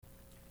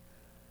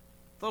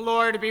The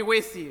Lord be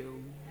with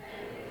you.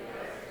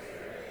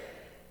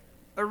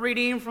 A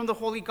reading from the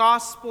Holy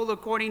Gospel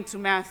according to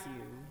Matthew.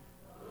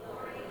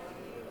 Glory to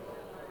you,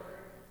 Lord.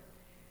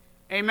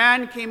 A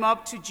man came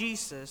up to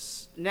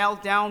Jesus,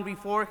 knelt down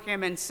before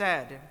him, and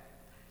said,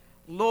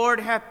 "Lord,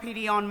 have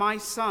pity on my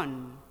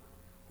son,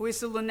 who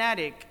is a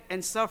lunatic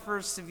and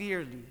suffers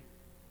severely.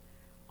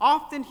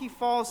 Often he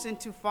falls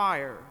into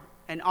fire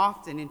and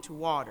often into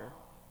water.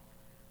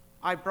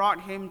 I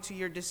brought him to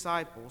your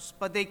disciples,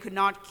 but they could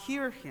not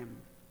cure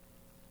him."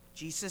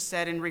 Jesus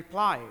said in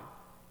reply,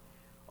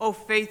 "O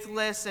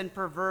faithless and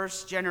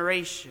perverse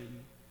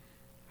generation,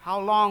 how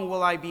long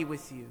will I be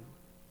with you?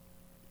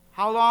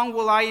 How long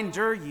will I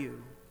endure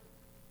you?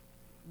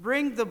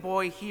 Bring the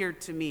boy here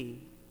to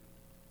me."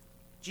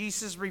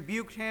 Jesus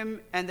rebuked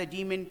him, and the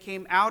demon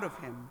came out of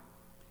him,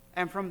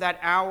 and from that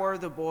hour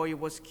the boy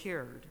was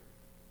cured.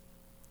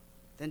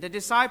 Then the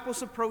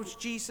disciples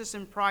approached Jesus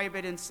in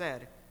private and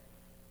said,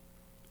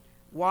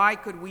 "Why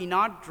could we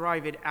not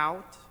drive it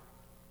out?"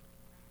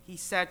 He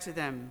said to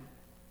them,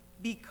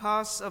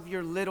 "Because of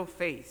your little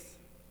faith.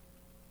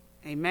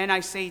 Amen,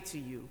 I say to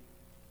you,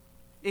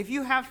 if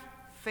you have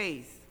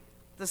faith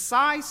the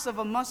size of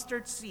a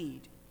mustard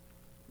seed,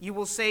 you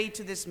will say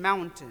to this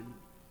mountain,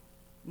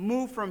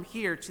 'Move from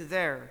here to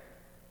there,'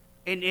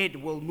 and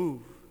it will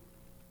move.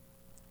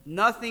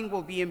 Nothing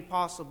will be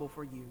impossible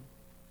for you."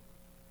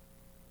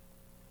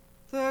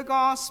 The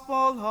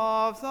Gospel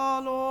of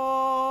the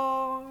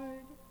Lord.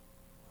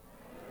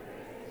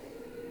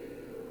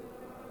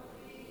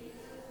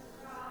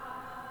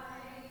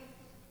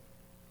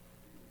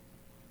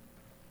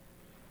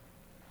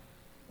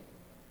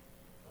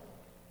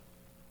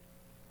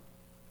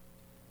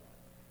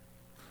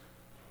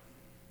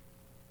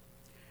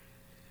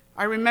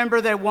 I remember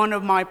that one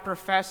of my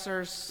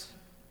professors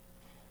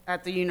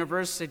at the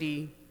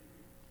university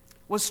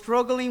was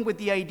struggling with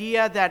the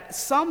idea that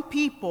some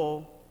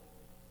people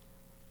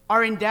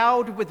are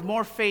endowed with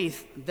more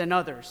faith than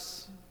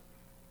others.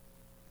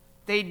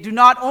 They do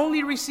not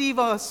only receive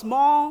a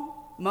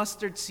small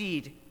mustard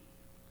seed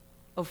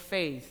of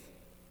faith,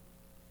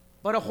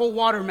 but a whole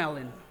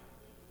watermelon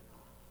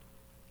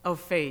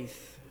of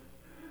faith.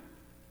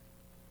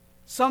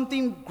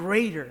 Something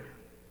greater.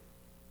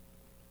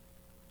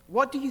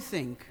 What do you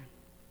think?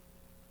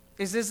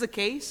 Is this the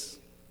case?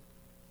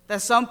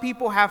 That some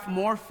people have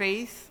more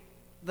faith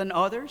than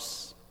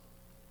others?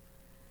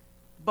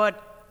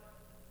 But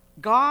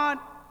God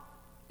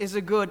is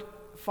a good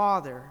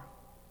Father.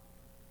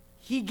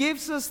 He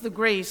gives us the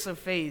grace of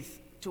faith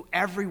to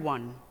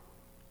everyone.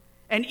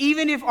 And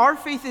even if our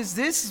faith is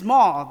this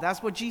small,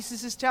 that's what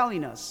Jesus is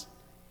telling us.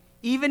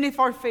 Even if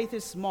our faith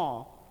is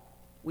small,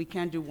 we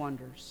can do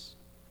wonders.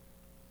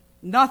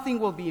 Nothing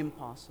will be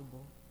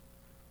impossible.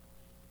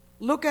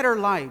 Look at our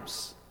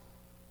lives.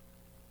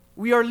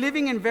 We are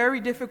living in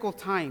very difficult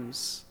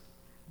times,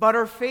 but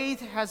our faith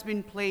has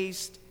been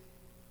placed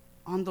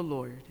on the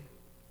Lord.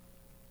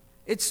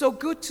 It's so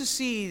good to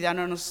see that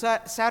on a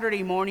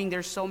Saturday morning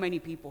there's so many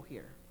people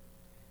here.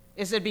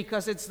 Is it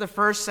because it's the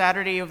first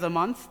Saturday of the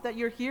month that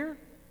you're here?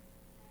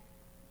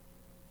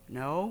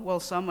 No? Well,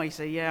 some might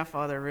say, "Yeah,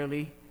 Father,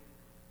 really?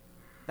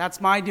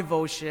 That's my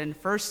devotion.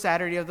 First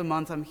Saturday of the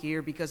month I'm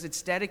here because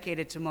it's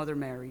dedicated to Mother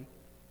Mary."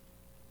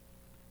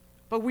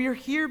 But we are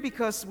here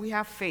because we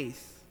have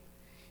faith.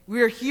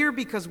 We are here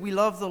because we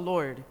love the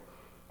Lord,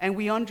 and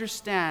we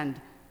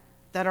understand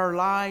that our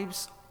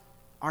lives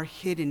are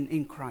hidden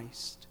in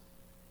Christ,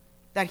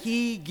 that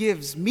He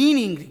gives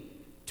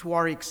meaning to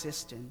our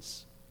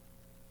existence.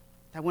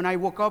 That when I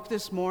woke up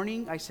this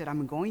morning, I said,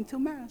 I'm going to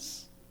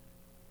Mass.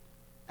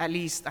 At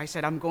least I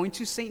said, I'm going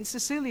to St.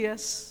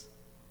 Cecilia's.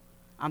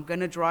 I'm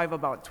going to drive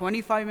about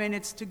 25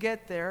 minutes to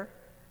get there,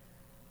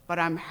 but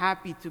I'm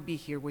happy to be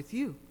here with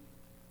you,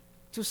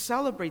 to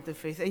celebrate the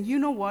faith. And you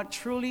know what?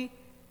 Truly,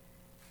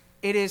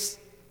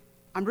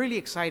 I'm really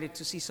excited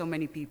to see so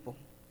many people.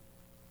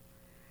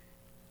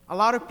 A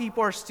lot of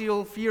people are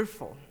still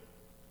fearful,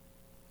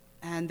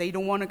 and they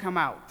don't want to come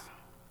out.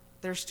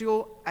 They're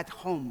still at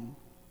home.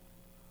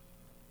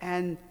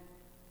 And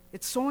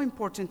it's so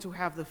important to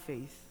have the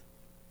faith,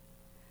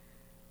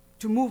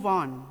 to move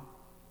on,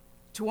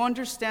 to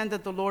understand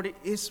that the Lord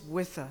is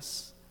with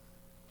us.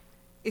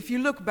 If you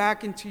look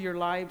back into your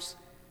lives,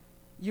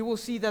 you will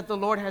see that the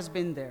Lord has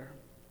been there.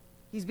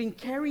 He's been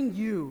carrying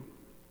you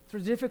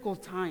through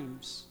difficult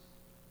times.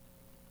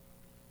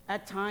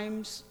 At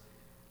times,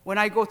 when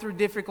I go through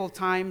difficult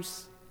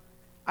times,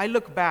 I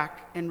look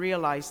back and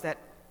realize that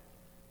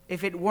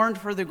if it weren't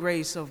for the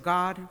grace of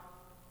God,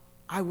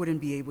 I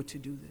wouldn't be able to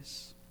do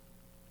this.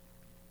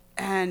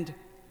 And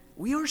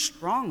we are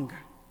strong.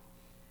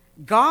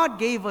 God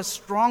gave us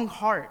strong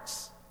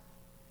hearts.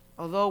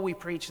 Although we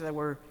preach that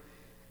we're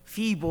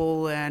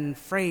feeble and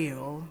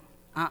frail,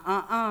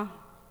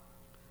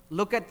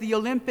 Look at the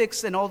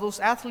Olympics and all those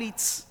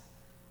athletes,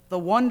 the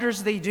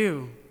wonders they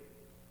do.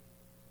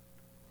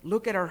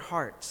 Look at our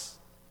hearts,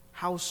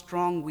 how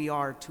strong we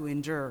are to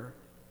endure.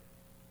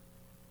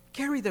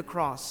 Carry the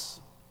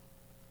cross.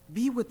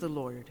 Be with the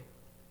Lord.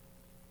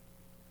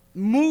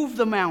 Move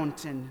the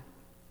mountain.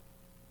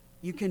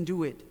 you can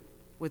do it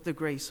with the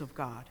grace of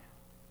God.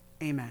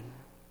 Amen.